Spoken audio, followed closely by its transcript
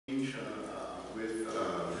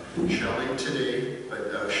Shelly today,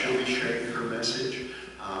 but she'll be sharing her message.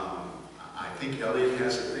 I think Elliot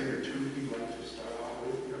has a thing or two he'd like to start off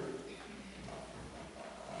with here.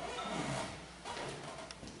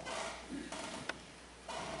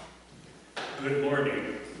 Good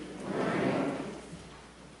morning.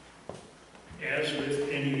 As with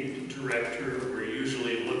any director, we're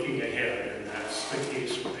usually looking ahead, and that's the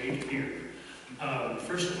case right here.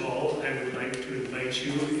 First of all, I would like to invite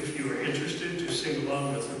you, if you are interested, to sing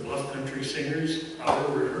along with the Bluff Country Singers. Our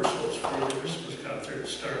rehearsals for the Christmas concert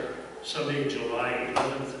start Sunday, July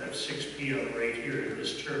 11th at 6 p.m. right here in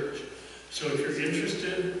this church. So if you're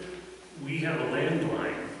interested, we have a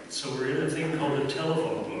landline. So we're in a thing called a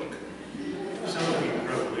telephone book. Some of you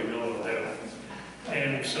probably know of that.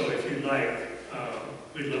 And so if you'd like,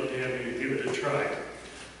 we'd love to have you give it a try.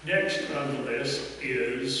 Next on the list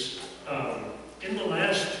is, in the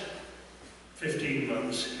last 15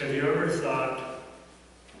 months, have you ever thought,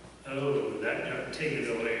 oh, that got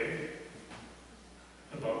taken away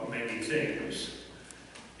about many things?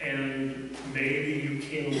 And maybe you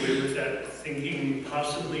came away with that thinking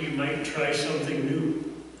possibly you might try something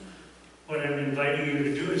new. What I'm inviting you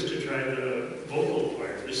to do is to try the vocal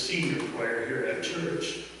choir, the senior choir here at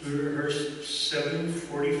church. We rehearse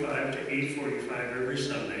 7:45 to 8:45 every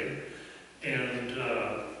Sunday, and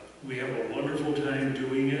we have a wonderful time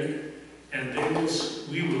doing it. And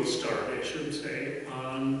we will start, I should say,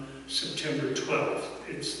 on September 12th.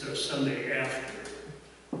 It's the Sunday after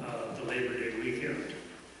the Labor Day weekend.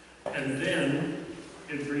 And then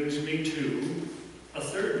it brings me to a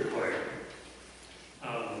third choir.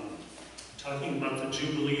 Talking about the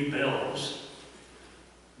Jubilee bells.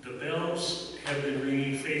 The bells have been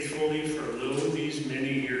ringing faithfully for these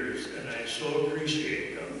many years, and I so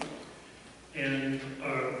appreciate them. And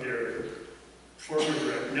their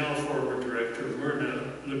now former director,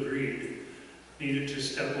 Myrna LeGreed, needed to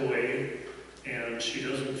step away, and she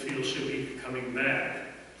doesn't feel she'll be coming back.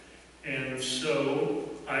 And so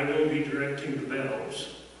I will be directing the bells.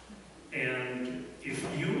 And if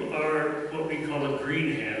you are what we call a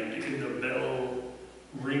green hand in the bell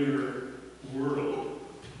ringer world,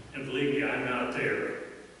 and believe me, I'm not there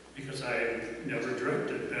because I've never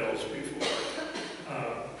directed bells before.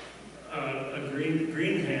 A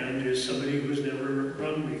green hand is somebody who's never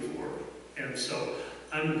rung before. And so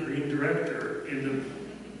I'm a green director in the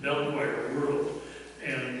bell choir world.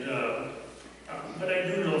 And but I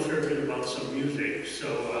do know a fair bit about some music,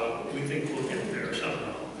 so we think we'll get there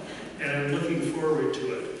somehow. And I'm looking forward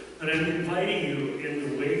to it. But I'm inviting you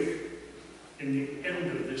in the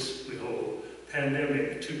end of this, we hope,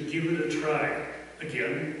 pandemic, to give it a try.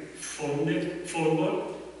 Again, phone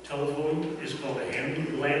book, telephone is called a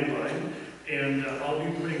landline, and I'll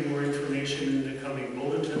be putting more information in the coming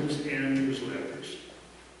bulletins and newsletters.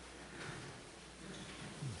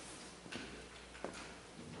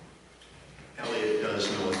 Elliot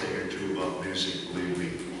does know a thing or two about music, believe me.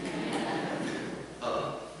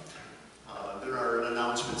 There are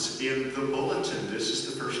announcements in the bulletin. This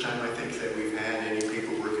is the first time I think that we've had any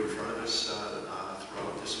paperwork in front of us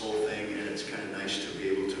throughout this whole thing, and it's kind of nice to be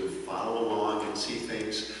able to follow along and see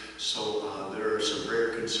things. So there are some prayer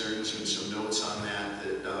concerns and some notes on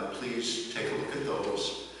that please take a look at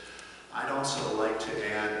those. I'd also like to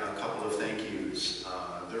add a couple of thank yous.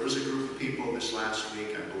 There was a group of people this last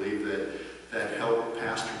week, I believe, that helped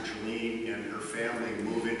Pastor Jolene and her family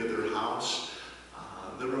move into their house.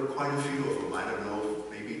 There were quite a few of them. I don't know,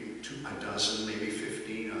 maybe a dozen, maybe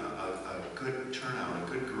 15, a good turnout,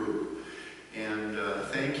 a good group. And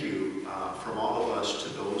thank you from all of us to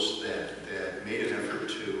those that made an effort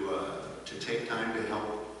to take time to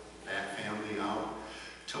help that family out,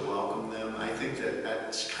 to welcome them. I think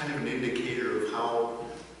that's kind of an indicator of how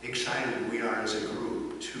excited we are as a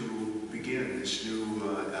group to begin this new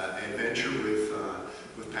adventure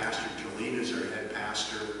with Pastor Jolene as our head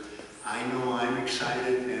pastor. I know I'm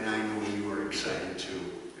excited, and I know you are excited too.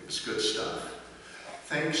 It was good stuff.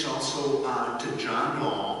 Thanks also to John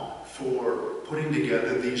Hall for putting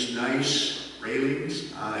together these nice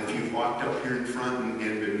railings. If you've walked up here in front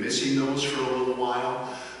and been missing those for a little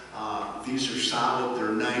while, these are solid, they're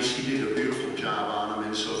nice. He did a beautiful job on them,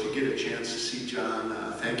 and so if you get a chance to see John,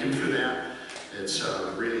 thank him for that. It's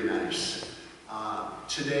really nice.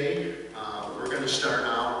 Today, we're going to start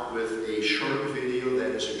out with a short video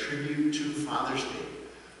that is a tribute to Father's Day.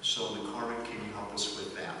 So, McCormick, can you help us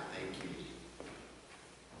with that? Thank you.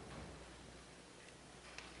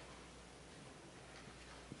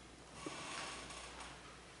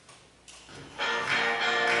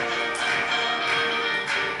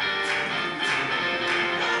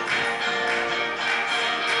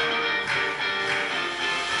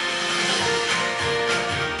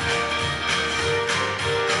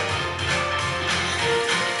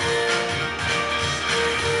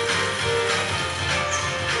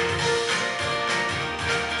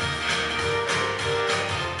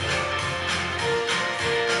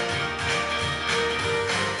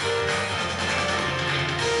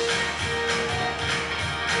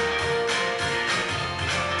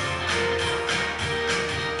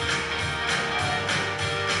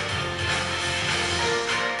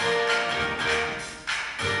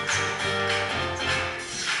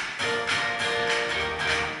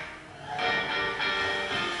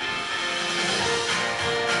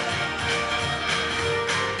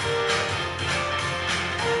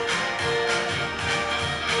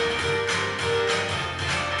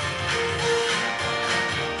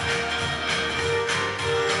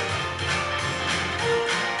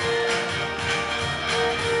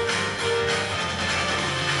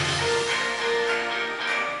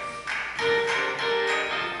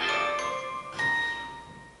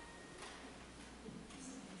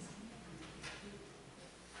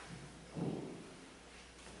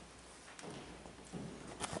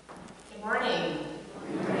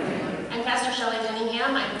 Pastor Shelly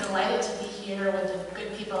Cunningham. I'm delighted to be here with the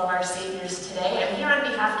good people of our Saviors today. I'm here on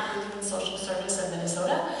behalf of Lutheran Social Service of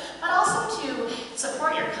Minnesota, but also to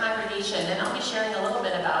support your congregation, and I'll be sharing a little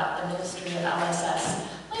bit about the ministry of LSS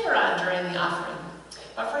later on during the offering.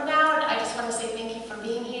 But for now, I just want to say thank you for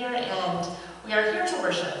being here, and we are here to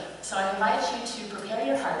worship. So I invite you to prepare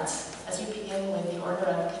your hearts as we begin with the order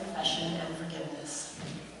of confession and forgiveness.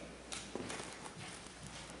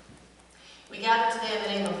 We gather today in the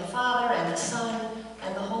name of the Father, and the Son,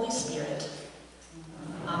 and the Holy Spirit.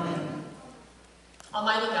 Amen.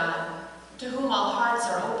 Almighty God, to whom all hearts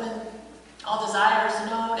are open, all desires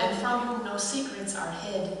known, and from whom no secrets are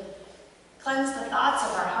hid, cleanse the thoughts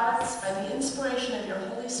of our hearts by the inspiration of your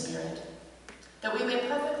Holy Spirit, that we may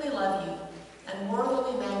perfectly love you and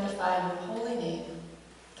worthily magnify your holy name,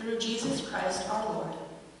 through Jesus Christ our Lord.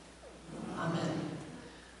 Amen.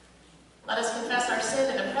 Let us confess our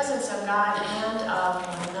sin in the presence of God and of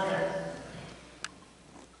one another.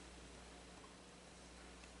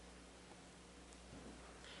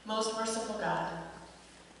 Most merciful God,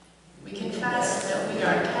 we confess that we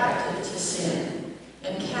are captive to sin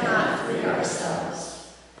and cannot free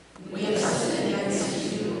ourselves. We have sinned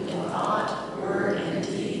against you in thought, word, and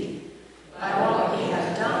deed, by what we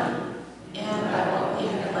have done and by what we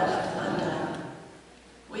have left undone.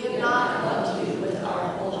 We have not loved you with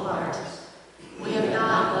our whole heart. We have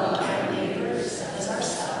not loved our neighbors as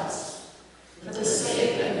ourselves. For the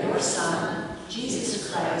sake of your Son,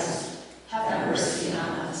 Jesus Christ, have mercy on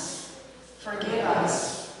us. Forgive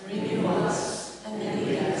us, renew us, and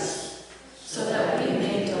lead us, so that we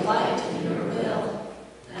may delight in your will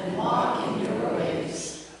and walk in your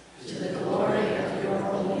ways, to the glory of your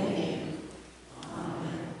holy name.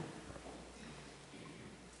 Amen.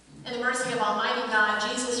 In the mercy of Almighty God,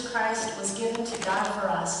 Jesus Christ was given to die for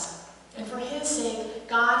us. And for his sake,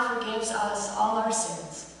 God forgives us all our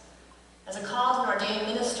sins. As a called and ordained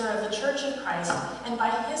minister of the Church of Christ, and by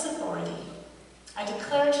his authority, I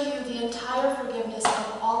declare to you the entire forgiveness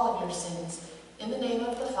of all of your sins, in the name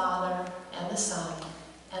of the Father, and the Son,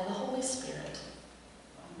 and the Holy Spirit.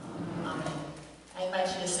 Amen. I invite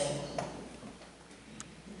you to sing.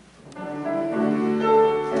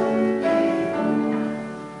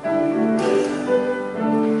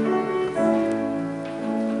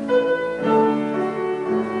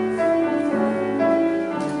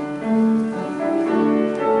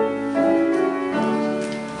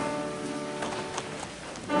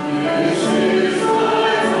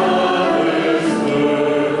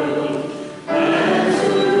 And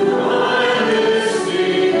to my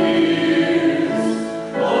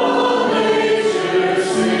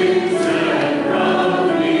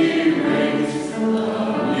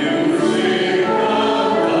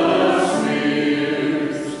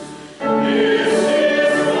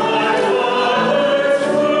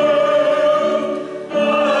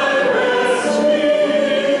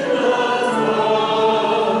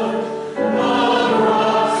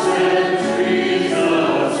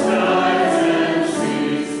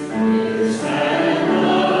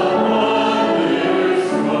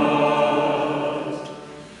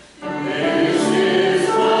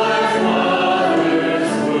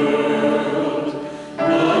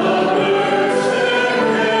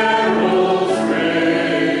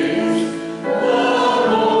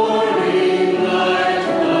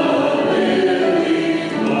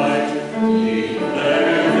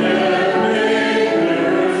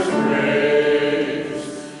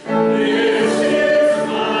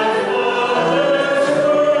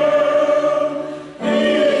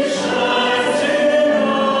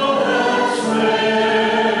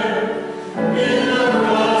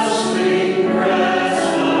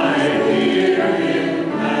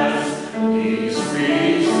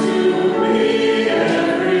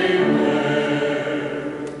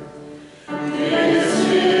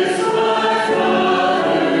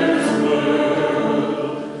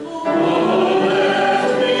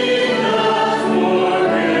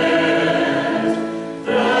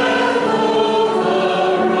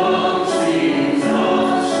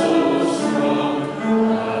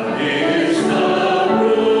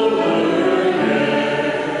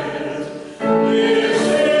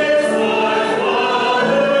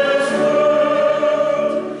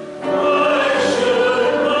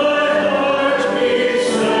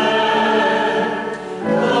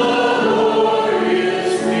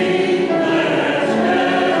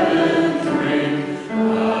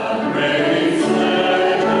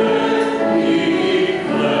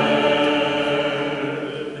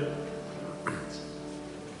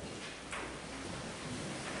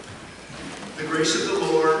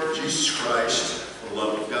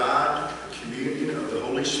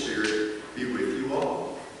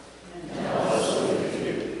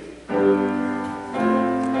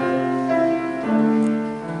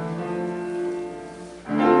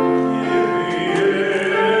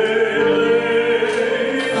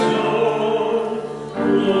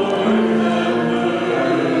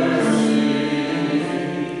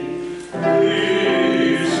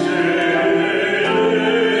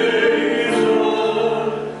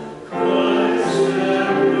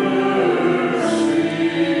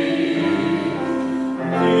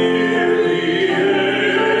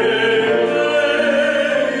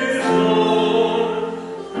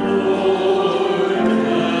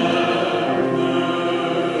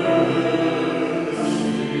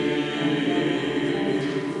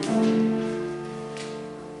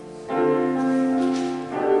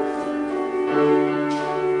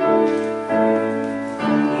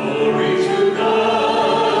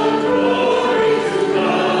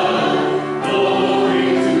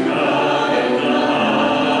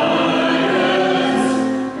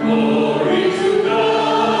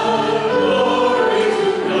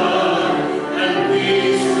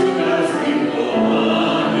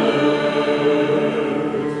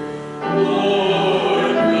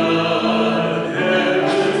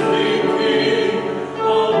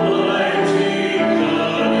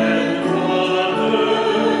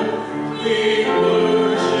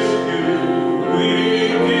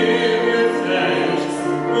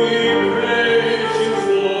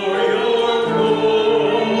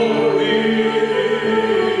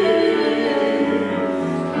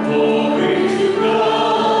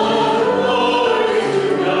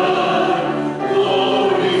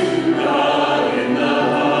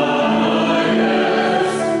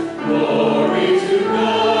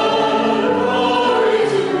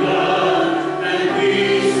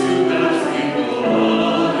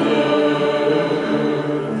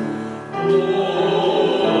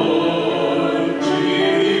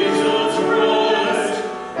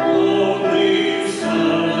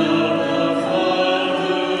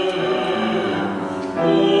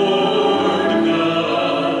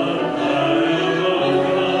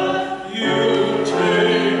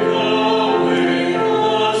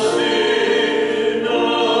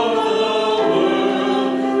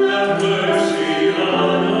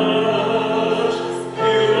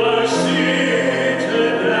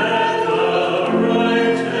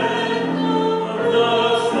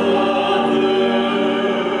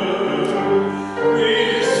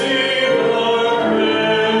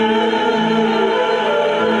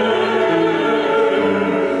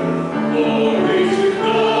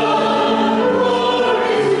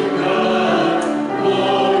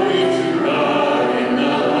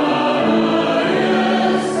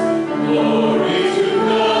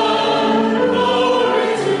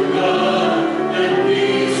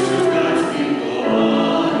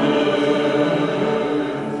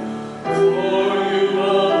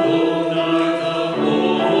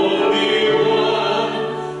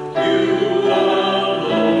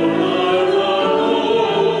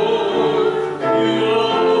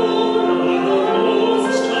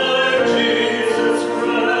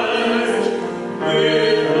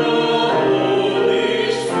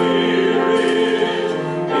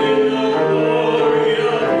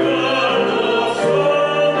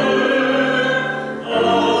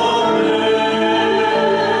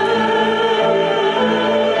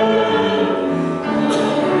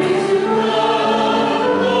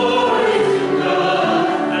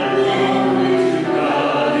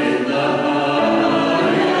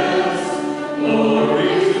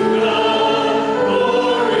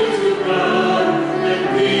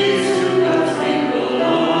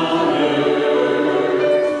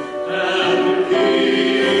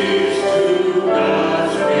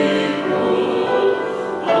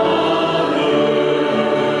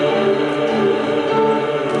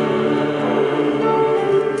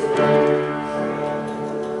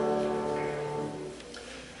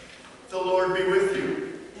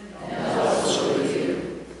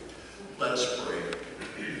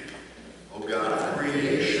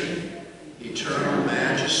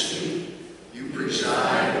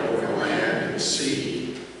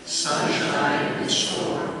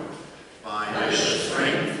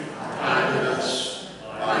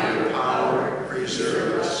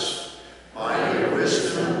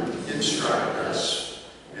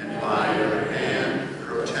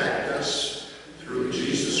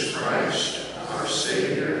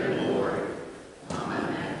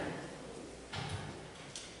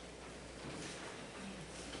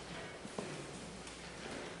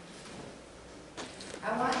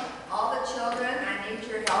I want all the children, I need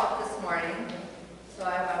your help this morning. So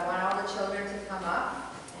I want all the children to come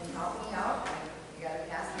up and help me out. You gotta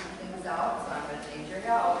pass these things out, so I'm gonna need your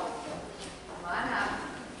help. Come on up.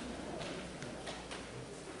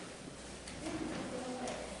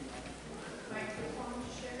 Microphone,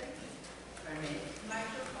 Sherry. Pardon me.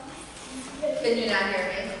 Microphone. Can you not hear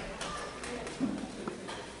me?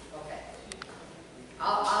 Okay.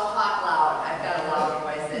 I'll talk loud. I've got a loud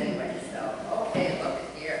voice anyway, so. Okay, look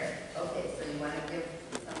at here. Okay, so you want to give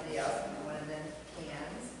somebody else one of them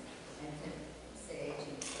cans and can say, can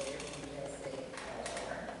you guys say,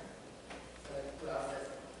 share? So who else is,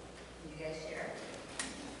 can you guys share?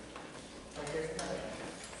 Oh, there's another.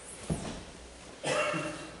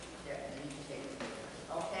 There, and then you can take it.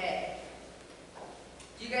 Okay.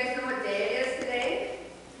 Do you guys know what day it is today?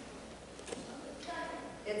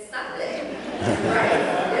 It's Sunday. Right,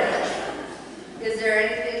 yes. Is there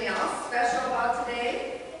anything else special about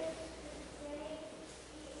today?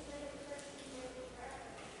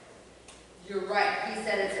 You're right. He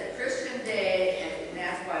said it's a Christian day, and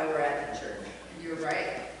that's why we're at the church. You're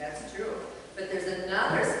right. That's true. But there's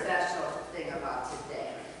another special thing about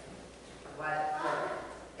today. What?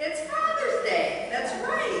 It's Father's Day. That's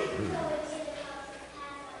right.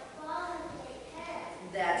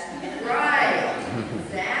 That's right.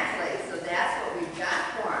 Exactly. So that's what we've got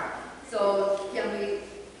for him. So can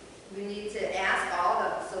we need to ask all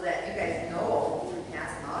the, so that you guys know who we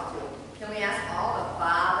pass them out to. Can we ask all the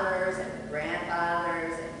fathers and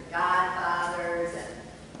grandfathers and godfathers and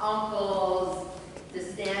uncles to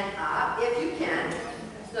stand up, if you can,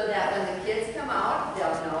 so that when the kids come out,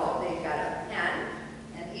 they'll know they've got a pen,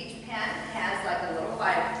 and each pen has like a little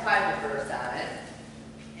Bible verse on it.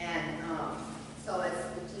 And so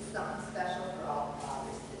it's just something special for all the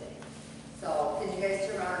fathers today. So can you guys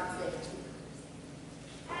turn around and say,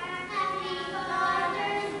 Happy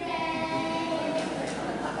Father's Day.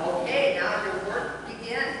 okay, now your work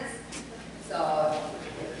begins. So,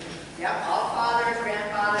 yep, all fathers,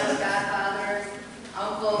 grandfathers, godfathers,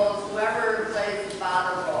 uncles, whoever plays the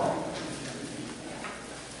father role.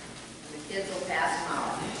 The kids will pass them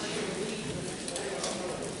out.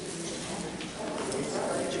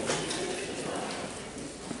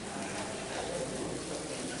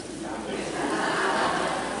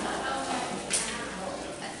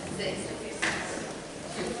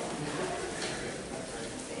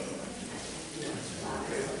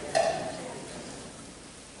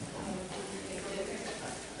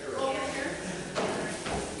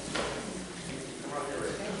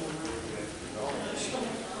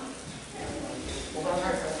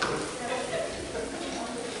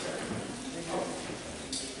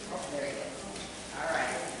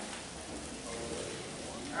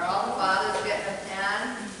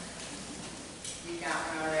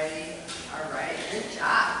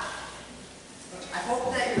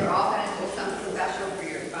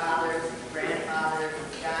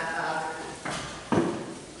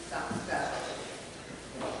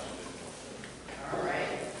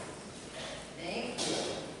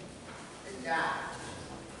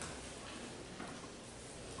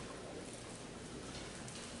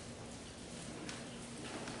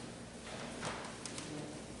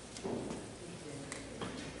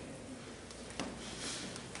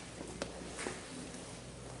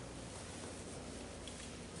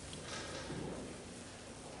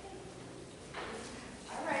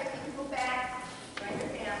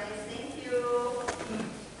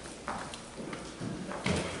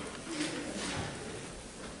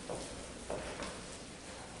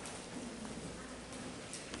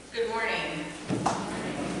 Good morning.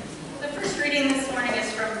 The first reading this morning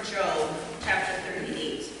is from Job, chapter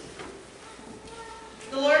 38.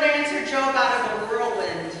 The Lord answered Job out of a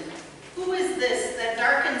whirlwind. Who is this that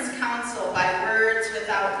darkens counsel by words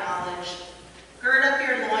without knowledge? Gird up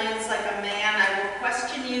your loins like a man, I will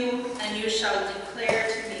question you, and you shall declare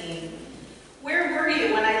to me. Where were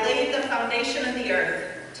you when I laid the foundation of the earth?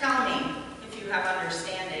 Tell me, if you have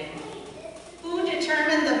understanding. Who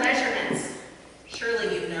determined the measurements?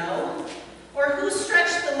 Surely you know. Or who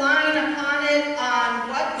stretched the line upon it, on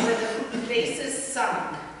what were the bases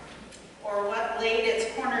sunk? Or what laid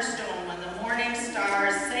its cornerstone when the morning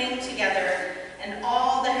stars sang together and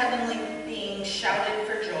all the heavenly beings shouted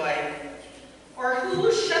for joy? Or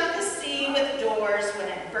who shut the sea with doors when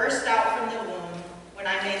it burst out from the womb, when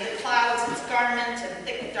I made the clouds its garment and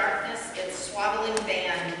thick darkness its swaddling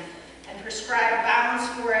band, and prescribed bounds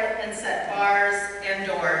for it and set bars and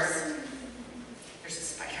doors? There's a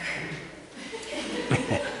spider.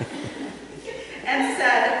 And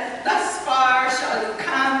said, thus far shall you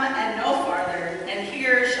come and no farther, and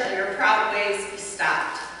here shall your proud ways be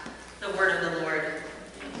stopped. The word of the Lord.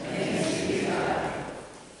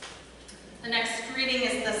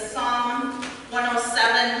 Psalm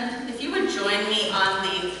 107. If you would join me on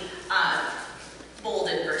the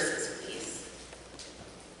bolded verses, please.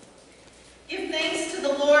 Give thanks to the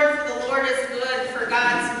Lord, for the Lord is good, for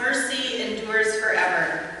God's mercy endures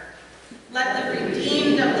forever. Let the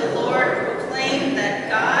redeemed of the Lord proclaim that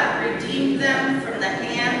God redeemed them from the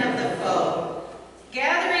hand of the foe,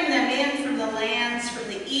 gathering them in from the lands, from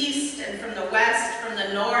the east and from the west, from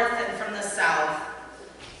the north and from the south.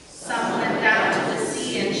 Some went down to the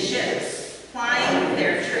sea in ships, plying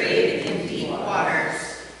their trade in deep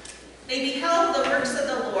waters. They beheld the works of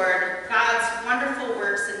the Lord, God's wonderful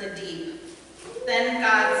works in the deep. Then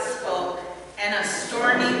God spoke, and a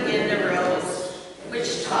stormy wind arose,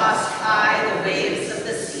 which tossed high the waves of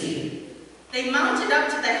the sea. They mounted up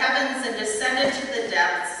to the heavens and descended to the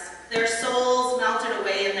depths. Their souls melted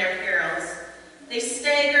away in their perils. They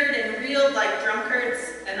staggered and reeled like drunkards,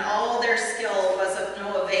 and all their skill was of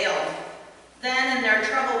no avail. Then in their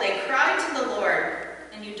trouble they cried to the Lord,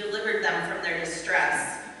 and you delivered them from their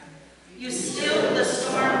distress. You stilled the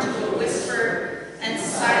storm to a whisper and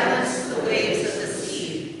silenced the waves of the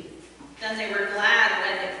sea. Then they were glad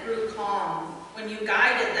when it grew calm, when you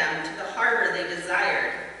guided them to the harbor they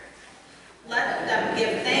desired. Let them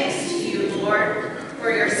give thanks to you, Lord,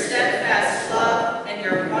 for your steadfast love and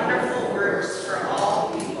your wonderful works for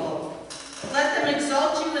all people. Let them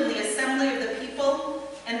exalt you in the assembly of the people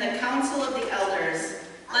and the council of the elders.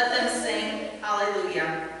 Let them sing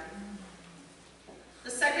hallelujah. The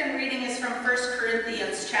second reading is from 1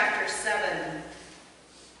 Corinthians chapter 7.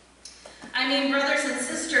 Brothers and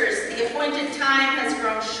sisters, the appointed time has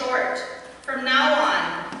grown short. From now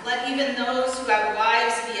on, let even those who have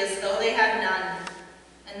wives be as though they had none,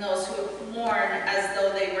 and those who mourn as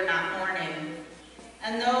though they were not mourning,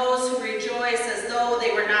 and those who rejoice as though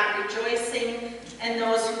they were not rejoicing, and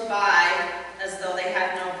those who buy as though they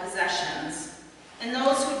had no possessions, and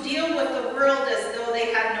those who deal with the world as though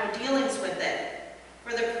they had no dealings with it.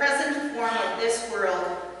 For the present form of this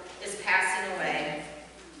world is passing away.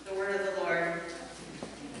 The word of the Lord.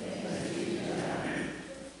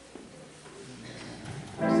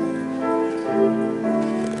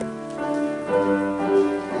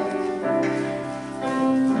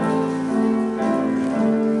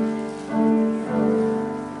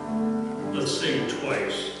 Let's sing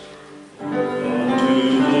twice.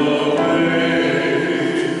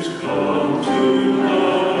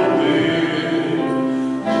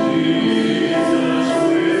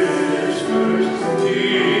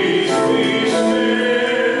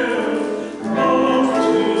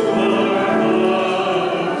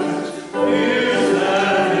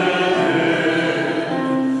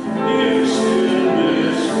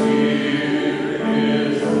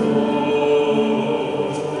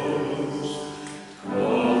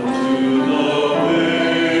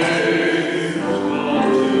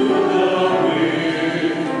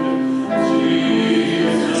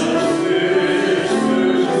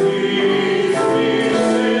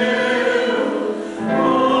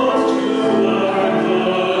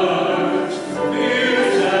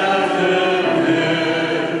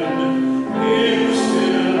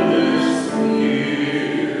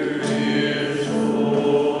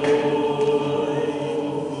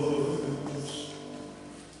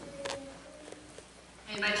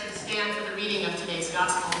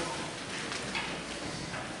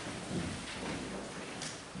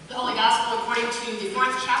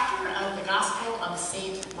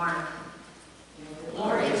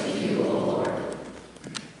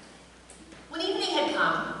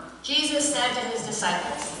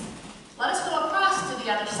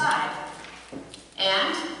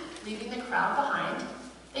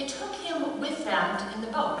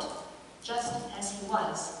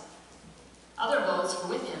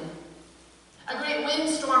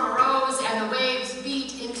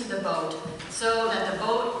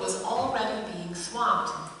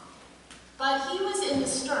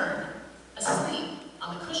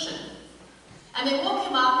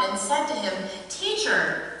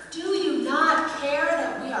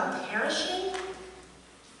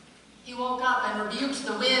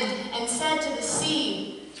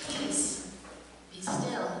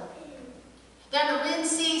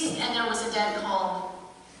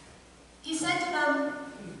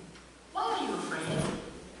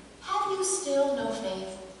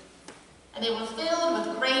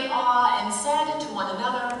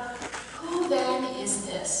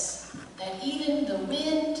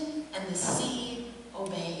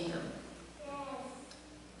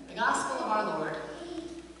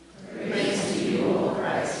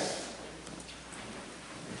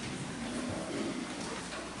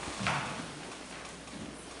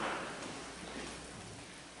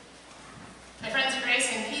 My friends, grace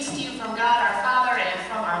and peace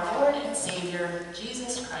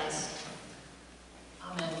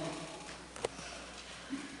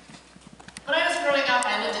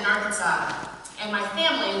Arkansas, and my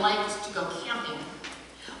family liked to go camping.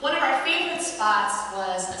 One of our favorite spots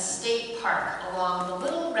was a state park along the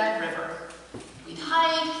Little Red River. We'd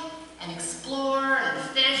hike and explore and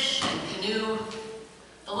fish and canoe.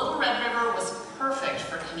 The Little Red River was perfect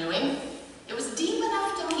for canoeing. It was deep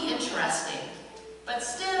enough to be interesting, but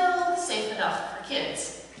still safe enough for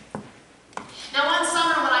kids. Now, one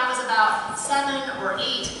summer when I was about 7 or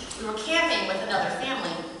 8, we were camping with another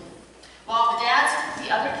family. While the dads took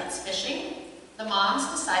the other kids fishing, the moms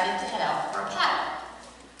decided to head out for a paddle.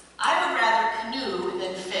 I would rather canoe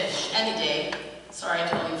than fish any day. Sorry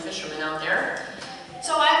to all you fishermen out there.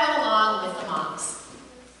 So I went along with the moms.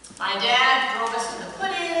 My dad drove us to the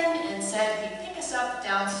put-in and said he'd pick us up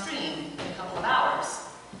downstream in a couple of hours.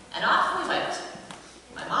 And off we went.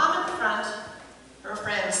 My mom in the front, her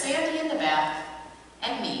friend Sandy in the back,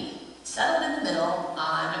 and me, settled in the middle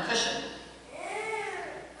on a cushion.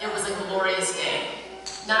 It was a glorious day.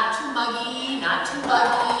 Not too muggy, not too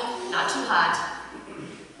buggy, not too hot.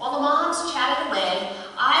 While the moms chatted away,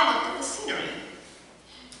 I looked at the scenery.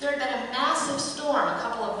 There had been a massive storm a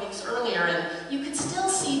couple of weeks earlier, and you could still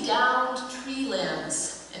see downed tree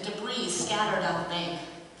limbs and debris scattered on the bank.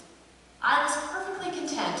 I was perfectly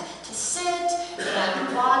content to sit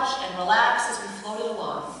and watch and relax as we floated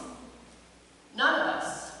along. None of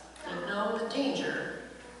us could have known the danger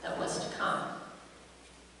that was to come.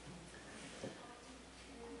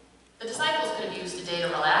 The disciples could have used a day to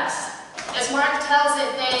relax. As Mark tells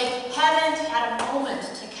it, they haven't had a moment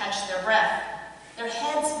to catch their breath. Their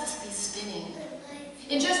heads must be spinning.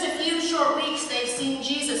 In just a few short weeks, they've seen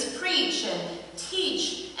Jesus preach and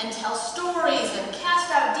teach and tell stories and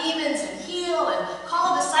cast out demons and heal and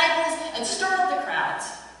call disciples and stir up the crowds.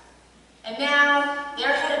 And now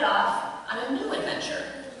they're headed off on a new adventure,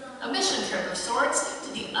 a mission trip of sorts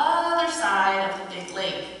to the other side of the big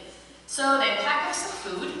lake. So they pack up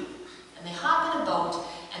some food and they hop in a boat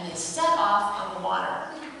and they set off on the water.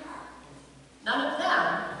 None of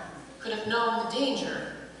them could have known the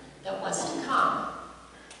danger that was to come.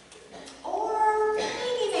 Or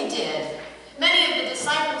maybe they did. Many of the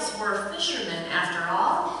disciples were fishermen, after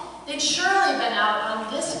all. They'd surely been out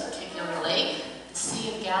on this particular lake, the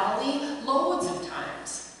Sea of Galilee, loads of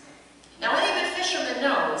times. Now, any good fisherman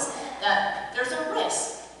knows that there's a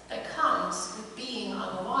risk that comes with being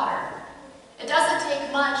on the water. It doesn't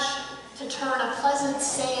take much to turn a pleasant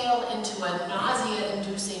sail into a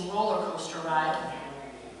nausea-inducing roller coaster ride.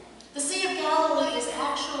 The Sea of Galilee is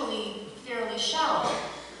actually fairly shallow,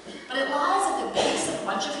 but it lies at the base of a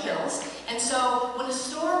bunch of hills, and so when a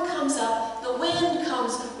storm comes up, the wind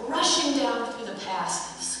comes rushing down through the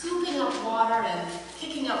pass, scooping up water and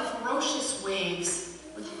kicking up ferocious waves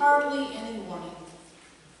with hardly any warning.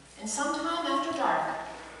 And sometime after dark,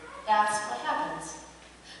 that's what happens.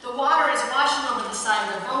 The water is washing over the side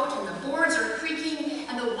of the boat, and the boards are creaking,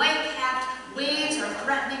 and the white-capped waves are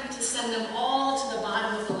threatening to send them all to the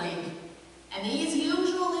bottom of the lake. And these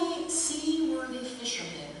usually seaworthy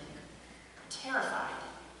fishermen are terrified.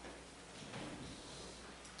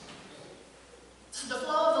 So the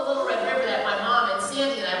flow of the Little Red River that my mom and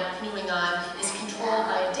Sandy and I were canoeing on is controlled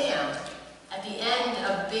by a dam at the end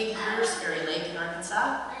of Big Ferry Lake in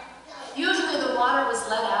Arkansas. Usually the water was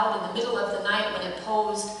let out in the middle of the night when it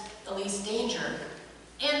posed the least danger.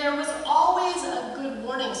 And there was always a good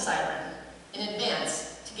warning siren in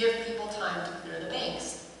advance to give people time to clear the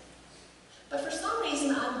banks. But for some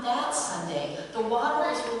reason on that Sunday, the water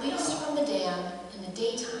was released from the dam in the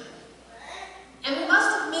daytime. And we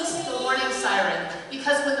must have missed the warning siren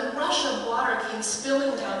because when the rush of water came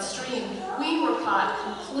spilling downstream, we were caught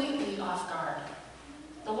completely off guard.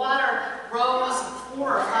 The water rose 4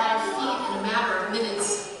 or 5 feet in a matter of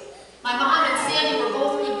minutes. My mom and Sandy were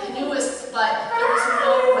both good canoeists, but there was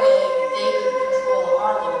no way they could control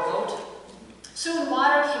our little boat. Soon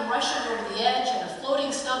water came rushing over the edge and a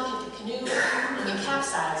floating stump hit the canoe, and we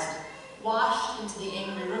capsized, washed into the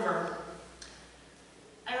angry river.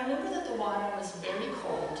 I remember that the water was very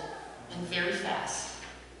cold and very fast.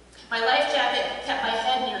 My life jacket kept my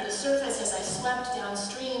head near the surface as I swept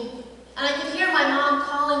downstream, and I could hear my mom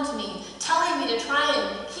calling to me, telling me to try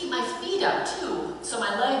and keep my feet up too, so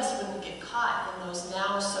my legs wouldn't get caught in those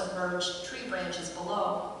now submerged tree branches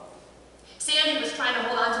below. Sandy was trying to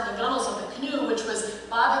hold on to the gunnels of the canoe, which was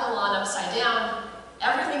bobbing along upside down.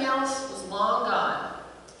 Everything else was long gone.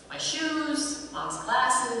 My shoes, Mom's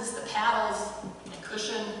glasses, the paddles, my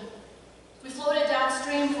cushion. We floated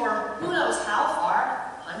downstream for who knows how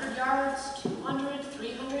far, 100 yards, 200,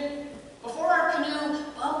 300, before our canoe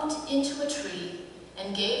bumped into a tree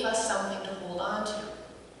and gave us something to hold on to.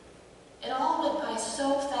 It all went by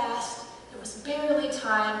so fast, there was barely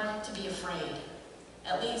time to be afraid.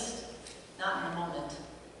 At least, not in the moment.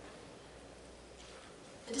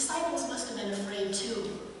 The disciples must have been afraid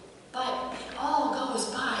too, but it all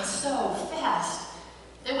goes by so fast.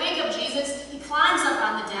 They wake up Jesus, he climbs up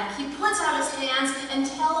on the deck, he puts out his hands and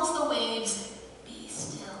tells the waves, "Be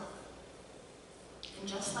still." And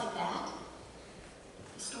just like that,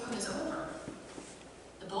 the storm is over.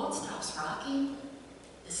 The boat stops rocking,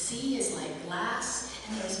 the sea is like glass,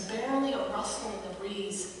 and there's barely a rustle in the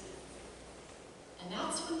breeze. And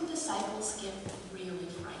that's when the disciples get really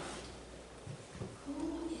frightened.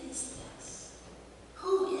 Who is this?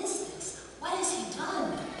 Who is this? What has he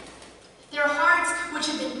done? Their hearts, which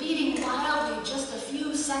had been beating wildly just a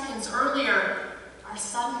few seconds earlier, are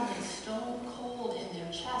suddenly stone cold in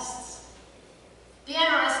their chests. The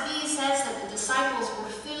NRSV says that the disciples were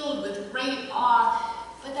filled with great awe,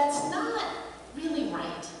 but that's not really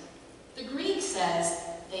right. The Greek says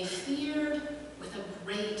they feared with a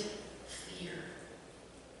great fear.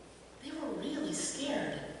 They were really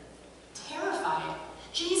scared, terrified.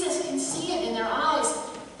 Jesus can see it in their eyes.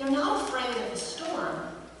 They're not afraid of the storm,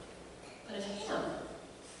 but of him.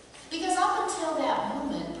 Because up until that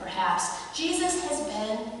moment, perhaps, Jesus has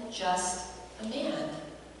been just a man.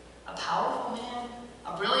 A powerful man,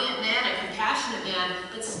 a brilliant man, a compassionate man,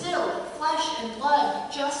 but still flesh and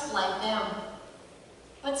blood just like them.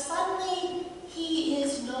 But suddenly, he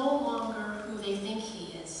is no longer who they think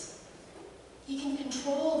he is. He can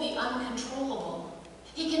control the uncontrollable.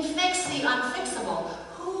 He can fix the unfixable.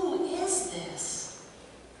 Who is this?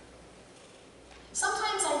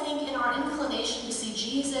 Sometimes I think in our inclination to see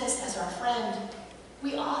Jesus as our friend,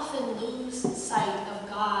 we often lose sight of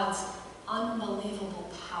God's unbelievable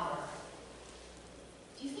power.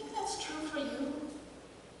 Do you think that's true for you?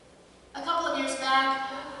 A couple of years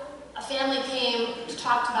back, a family came to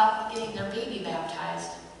talk about getting their baby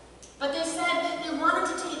baptized. But they said they wanted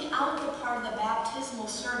to take out the part of the baptismal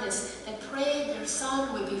service that prayed their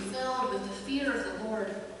son would be filled with the fear of the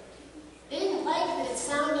Lord. They didn't like that it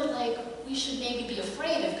sounded like we should maybe be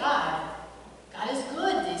afraid of God. God is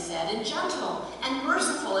good, they said, and gentle, and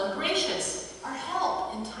merciful, and gracious, our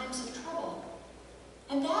help in times of trouble.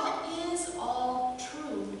 And that is all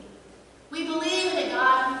true. We believe in a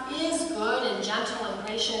God who is good and gentle and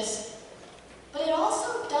gracious, but it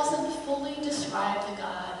also doesn't fully describe the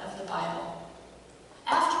God of the Bible.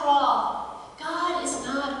 After all, God is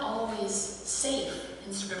not always safe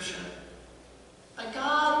in Scripture, but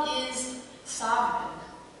God is sovereign,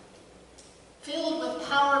 filled with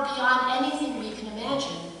power beyond anything we can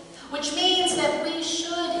imagine, which means that we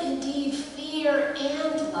should indeed fear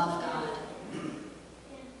and love God.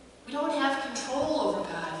 We don't have control over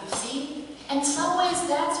God, you see. In some ways,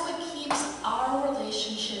 that's what keeps our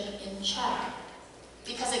relationship in check.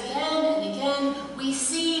 Because again and again, we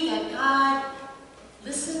see that God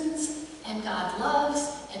listens, and God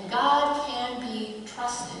loves, and God can be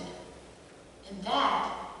trusted. And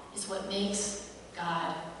that is what makes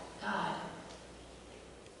God, God.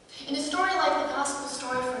 In a story like the gospel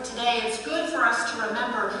story for today, it's good for us to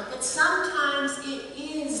remember that sometimes it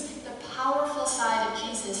is the powerful side of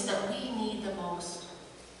Jesus that we need the most.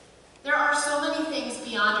 There are so many things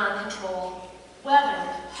beyond our control: weather,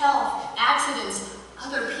 health, accidents,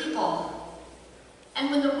 other people. And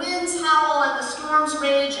when the winds howl and the storms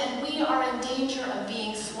rage and we are in danger of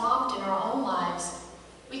being swamped in our own lives,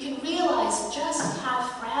 we can realize just how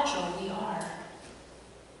fragile we are.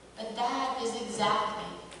 But that is exactly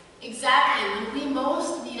when we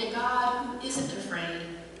most need a God who isn't afraid,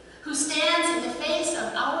 who stands in the face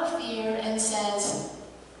of our fear and says,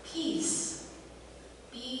 "Peace,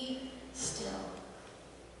 be still."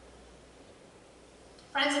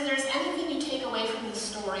 Friends, if there's anything you take away from this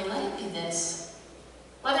story, let it be this.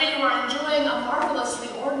 Whether you are enjoying a marvelously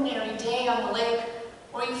ordinary day on the lake,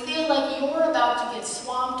 or you feel like you're about to get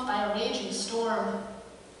swamped by a raging storm,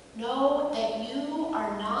 know that you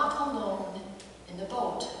are not alone in the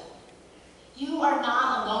boat. You are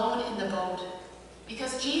not alone in the boat,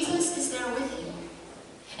 because Jesus is there with you.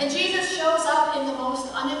 And Jesus shows up in the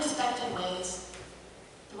most unexpected ways.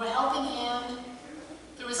 Through a helping hand,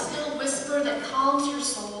 through a still whisper that calms your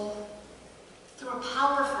soul, through a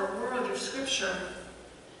powerful word of Scripture,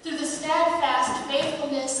 through the steadfast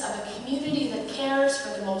faithfulness of a community that cares for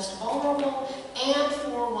the most vulnerable and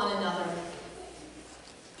for one another.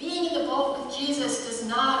 Being in the boat with Jesus does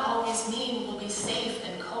not always mean we'll be safe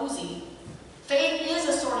and cozy. Faith is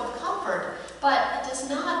a sort of comfort, but it does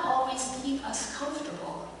not always keep us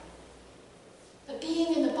comfortable. But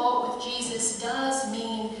being in the boat with Jesus does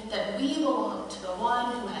mean that we belong to the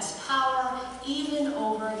one who has power even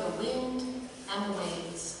over the wind and the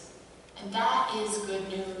waves. And that is good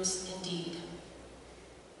news indeed.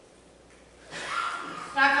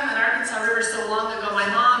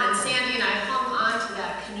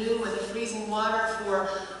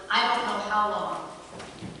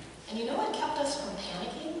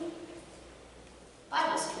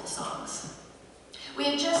 Bible school songs. We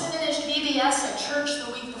had just finished VBS at church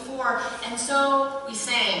the week before, and so we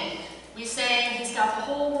sang. We sang, He's got the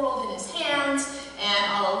whole world in His hands, and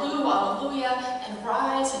Alleluia, and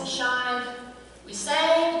Rise and Shine. We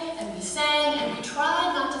sang, and we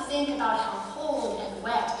tried not to think about how cold and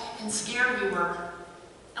wet and scared we were.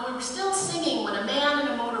 And we were still singing when a man in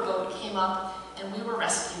a motorboat came up, and we were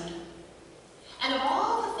rescued. And of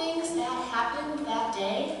all the things that happened that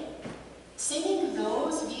day, singing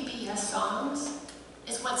those VBS songs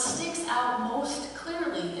is what sticks out most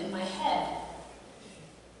clearly in my head.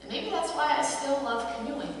 And maybe that's why I still love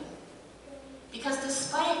canoeing. Because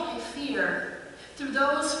despite my fear, through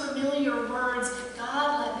those familiar words,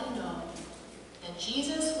 God let me know that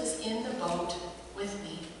Jesus was in the boat with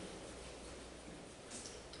me.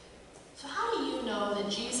 So how do you know that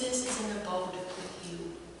Jesus is in the boat with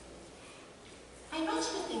you? I invite you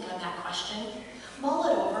to think on that question, mull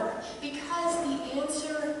it over, because the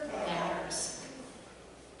answer matters.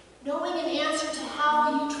 Knowing an answer to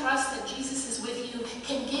how you trust that Jesus is with you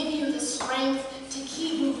can give you the strength to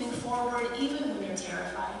keep moving forward even when you're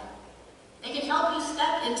terrified. It can help you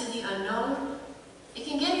step into the unknown. It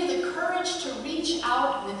can give you the courage to reach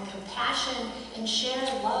out with compassion and share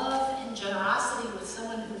love and generosity with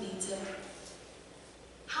someone who needs it.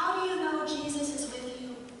 How do you know Jesus is with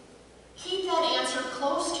you? Keep that answer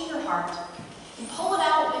close to your heart and pull it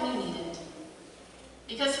out when you need it.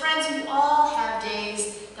 Because friends, we all have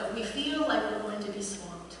days that we feel like we're going to be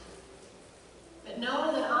swamped. But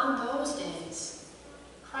know that on those days,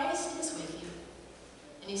 Christ is with you.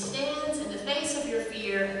 And He stands in the face of your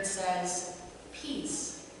fear and says,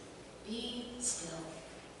 peace, be still.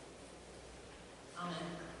 Amen.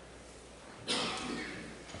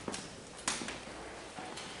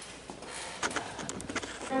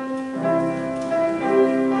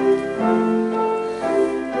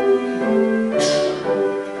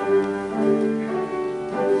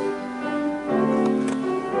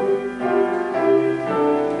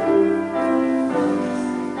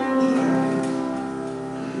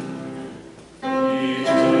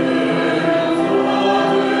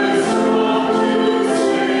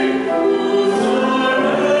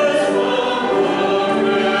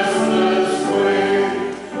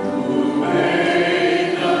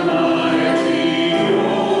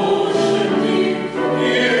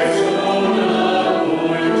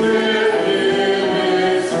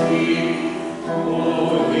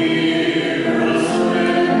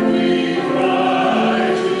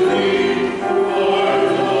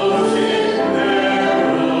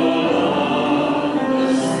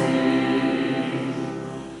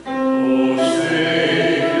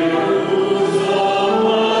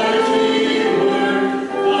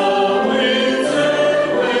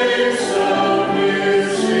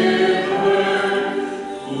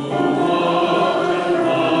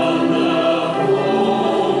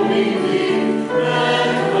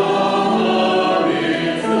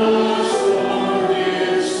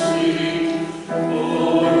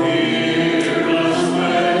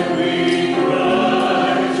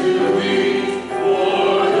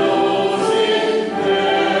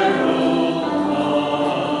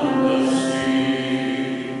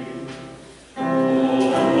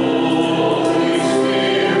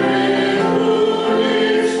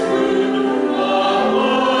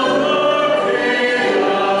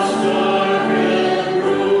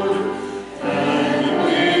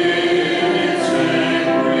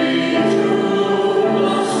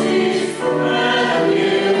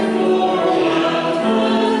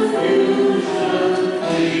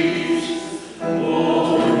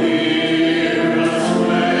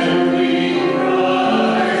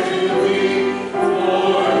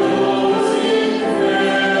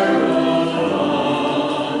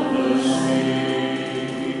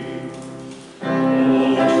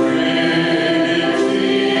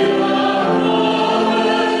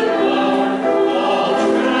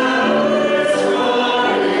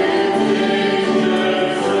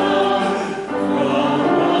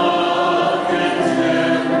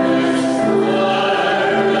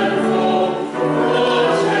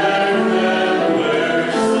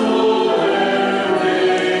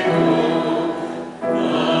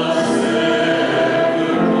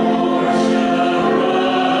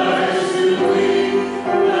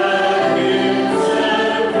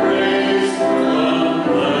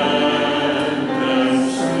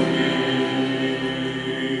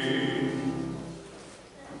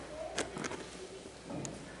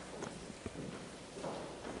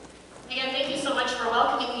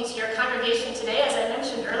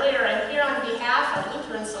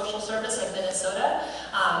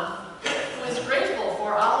 Who is grateful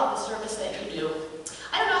for all of the service that you do.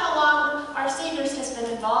 I don't know how long our Savior's has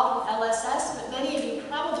been involved with LSS, but many of you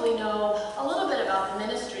probably know a little bit about the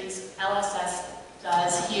ministries LSS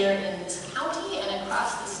does here in this county and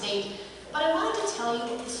across the state. But I wanted to tell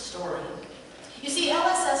you a story. You see,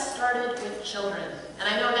 LSS started with children, and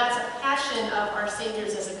I know that's a passion of our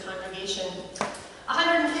Savior's as a congregation.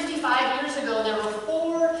 155 years ago, there were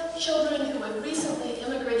 4 children who had recently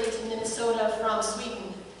immigrated to Minnesota from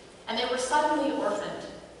Sweden, and they were suddenly orphaned.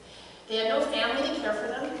 They had no family to care for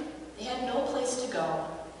them. They had no place to go.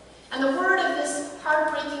 And the word of this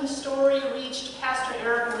heartbreaking story reached Pastor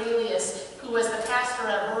Eric Aurelius, who was the pastor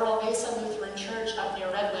at rural Mesa Lutheran Church up near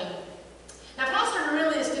Red Wing. Now, Pastor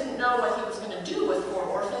Aurelius didn't know what he was going to do with 4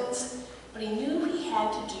 orphans, but he knew he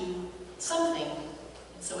had to do something.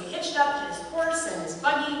 And so he hitched up his horse and his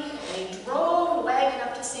buggy, and he drove the wagon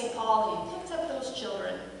up to St. Paul, and he picked up those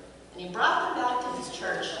children, and he brought them back to his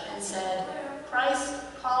church and said, Christ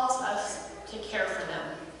calls us to care for them.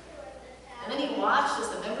 And then he watched as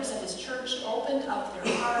the members of his church opened up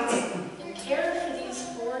their hearts and cared for these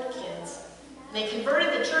 4 kids. And they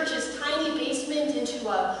converted the church's tiny basement into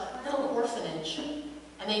a little orphanage.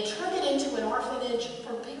 And they turned it into an orphanage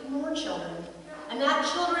for more children. And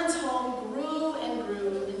that children's home grew and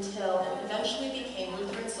grew until it eventually became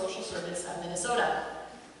Lutheran Social Service of Minnesota.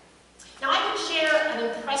 Now, I could share an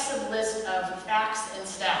impressive list of facts and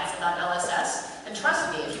stats about LSS. And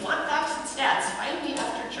trust me, if you want facts and stats, find me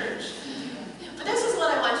after church. But this is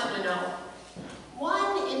what I want you to know.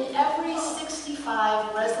 1 in every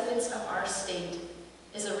 65 residents of our state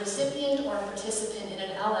is a recipient or a participant in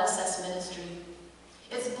an LSS ministry.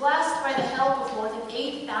 It's blessed by the help of more than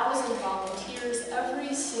 8,000 volunteers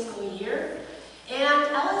every single year, and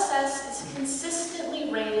LSS is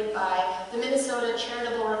consistently rated by the Minnesota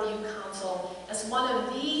Charitable Review Council as one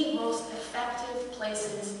of the most effective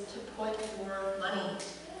places to put your money.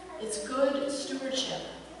 It's good stewardship.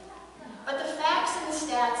 But the facts and the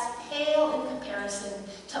stats pale in comparison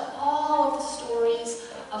to all of the stories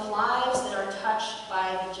of lives that are touched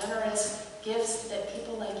by the generous gifts that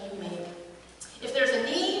people like you make. If there's a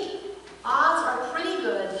need, odds are pretty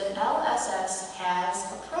good that LSS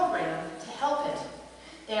has a program to help it.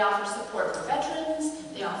 They offer support for veterans,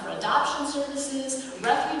 they offer adoption services,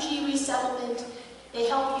 refugee resettlement, they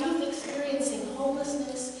help youth experiencing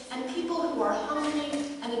homelessness, and people who are hungry,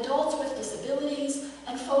 and adults with disabilities,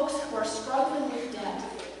 and folks who are struggling with debt.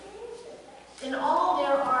 In all,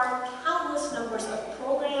 there are countless numbers of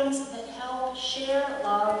programs that help share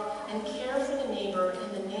love and care for the neighbor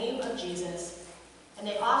in the name of Jesus. And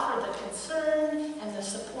they offer the concern and the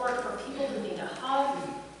support for people who need a hug,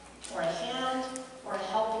 or a hand, or a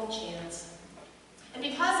helping chance. And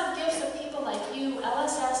because of gifts of people like you,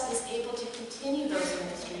 LSS is able to continue those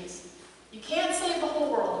ministries. You can't save the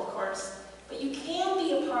whole world, of course, but you can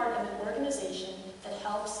be a part of an organization that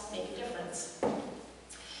helps make a difference.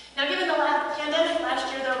 Now, given the pandemic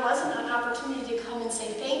last year, there wasn't an opportunity to come and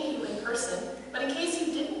say thank you in person, but in case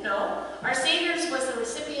you didn't know, our Savior's was the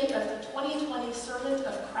recipient of the 2020 Servant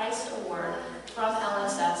of Christ Award from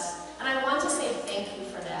LSS, and I want to say thank you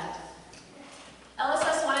for that.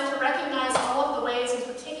 LSS wanted to recognize all of the ways in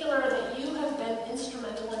particular that you have been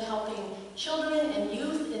instrumental in helping children and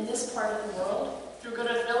youth in this part of the world, through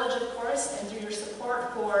Good Earth Village, of course, and through your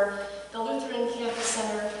support for the Lutheran Campus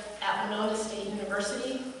Center at Winona State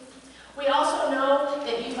University. We also know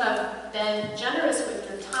that you have been generous with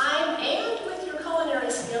your time and with your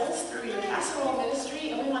culinary skills through your casserole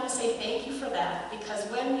ministry, and we want to say thank you for that, because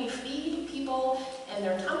when we feed people in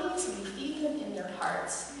their tummies, we feed them in their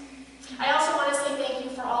hearts. I also want to say thank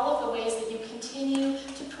you for all of the ways that you continue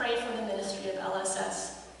to pray for the ministry of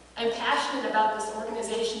LSS. I'm passionate about this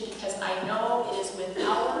organization because I know it is with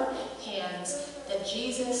our hands that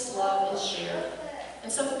Jesus' love is shared.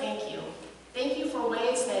 And so thank you. Thank you for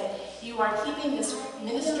ways that you are keeping this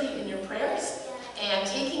ministry in your prayers and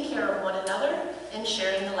taking care of one another and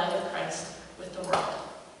sharing the light of Christ with the world.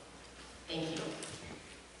 Thank you.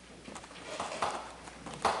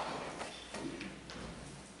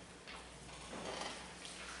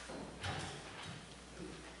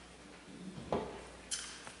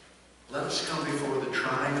 Let us come before the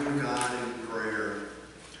triune God in prayer.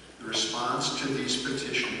 The response to these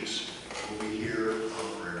petitions will be here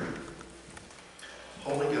on prayer.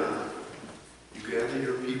 Holy God, you gather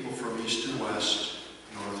your people from east and west,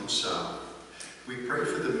 north and south. We pray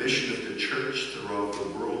for the mission of the church throughout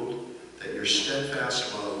the world, that your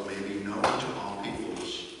steadfast love may be known to all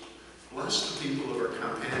peoples. Bless the people of our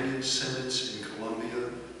companion synods in Colombia,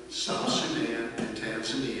 South Sudan, and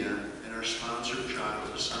Tanzania, and our sponsor, Chad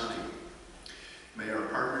Hassani. May our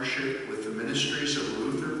partnership with the ministries of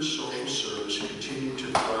Lutheran Social Service continue to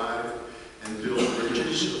thrive and build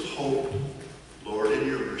bridges of hope. Lord,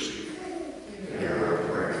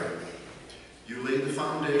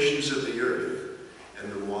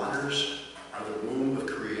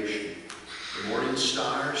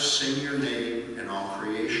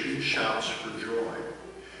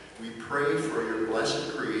 for your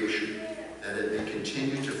blessed creation, that it may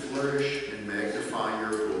continue to flourish and magnify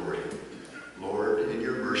your glory. Lord, in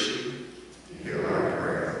your mercy, hear our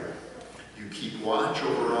prayer. You keep watch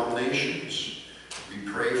over all nations. We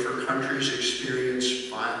pray for countries experience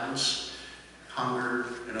violence, hunger,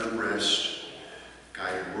 and unrest.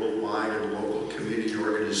 Guide worldwide and local community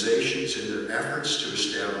organizations in their efforts to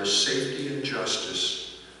establish safety and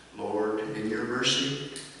justice. Lord, in your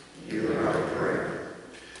mercy, hear our prayer.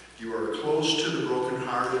 You are close to the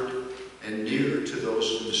brokenhearted and near to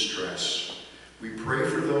those in distress. We pray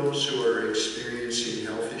for those who are experiencing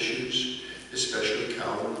health issues, especially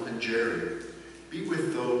Calvin and Jerry. Be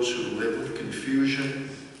with those who live with confusion,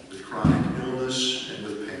 with chronic illness, and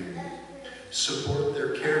with pain. Support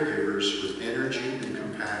their caregivers with energy and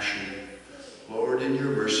compassion. Lord, in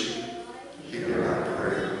your mercy, hear our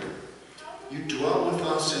prayer. You dwell with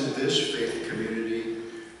us in this faith community.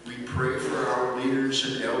 We pray for our leaders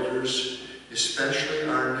and elders, especially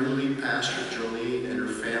our new lead pastor, Jolene, and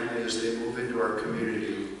her family as they move into our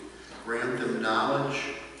community. Grant them knowledge,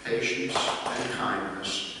 patience, and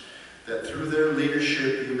kindness, that through their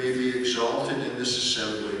leadership you may be exalted in this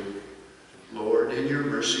assembly. Lord, in your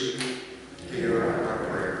mercy, hear our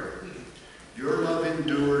prayer. Your love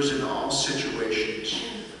endures in all situations.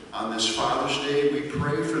 On this Father's Day, we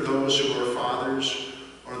pray for those who are fathers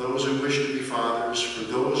or those who wish to be fathers, for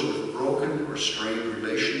those with broken or strained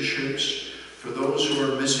relationships, for those who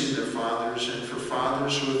are missing their fathers, and for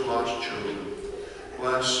fathers who have lost children.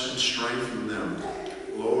 Bless and strengthen them.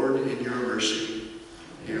 Lord, in your mercy,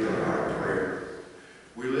 hear our prayer.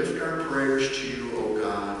 We lift our prayers to you, O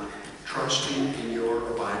God, trusting in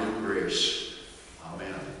your abiding grace.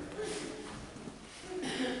 Amen.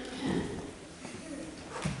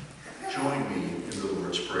 Join me in the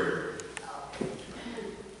Lord's Prayer.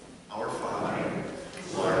 Our Father,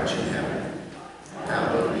 who art in heaven,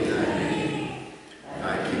 hallowed be thy name.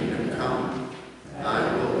 Thy kingdom come,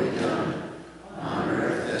 thy will be done, on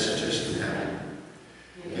earth as it is in heaven.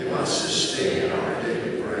 Give us this day our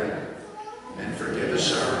daily bread, and forgive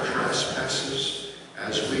us our trespasses,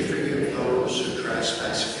 as we forgive those who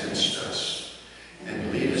trespass against us.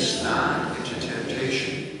 And lead us not into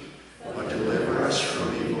temptation, but deliver us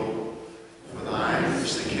from evil. For thine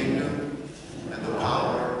is the kingdom, and the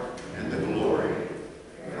power, and the glory,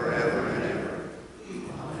 forever and ever.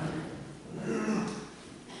 Amen.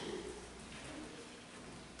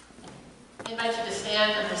 I invite you to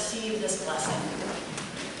stand and receive this blessing.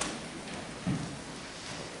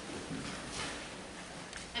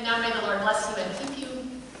 And now may the Lord bless you and keep you.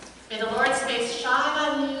 May the Lord's face shine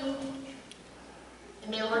on you,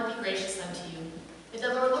 and may the Lord be gracious unto you. May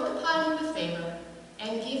the Lord look upon you with favor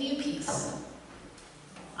and give you peace.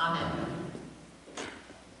 Amen.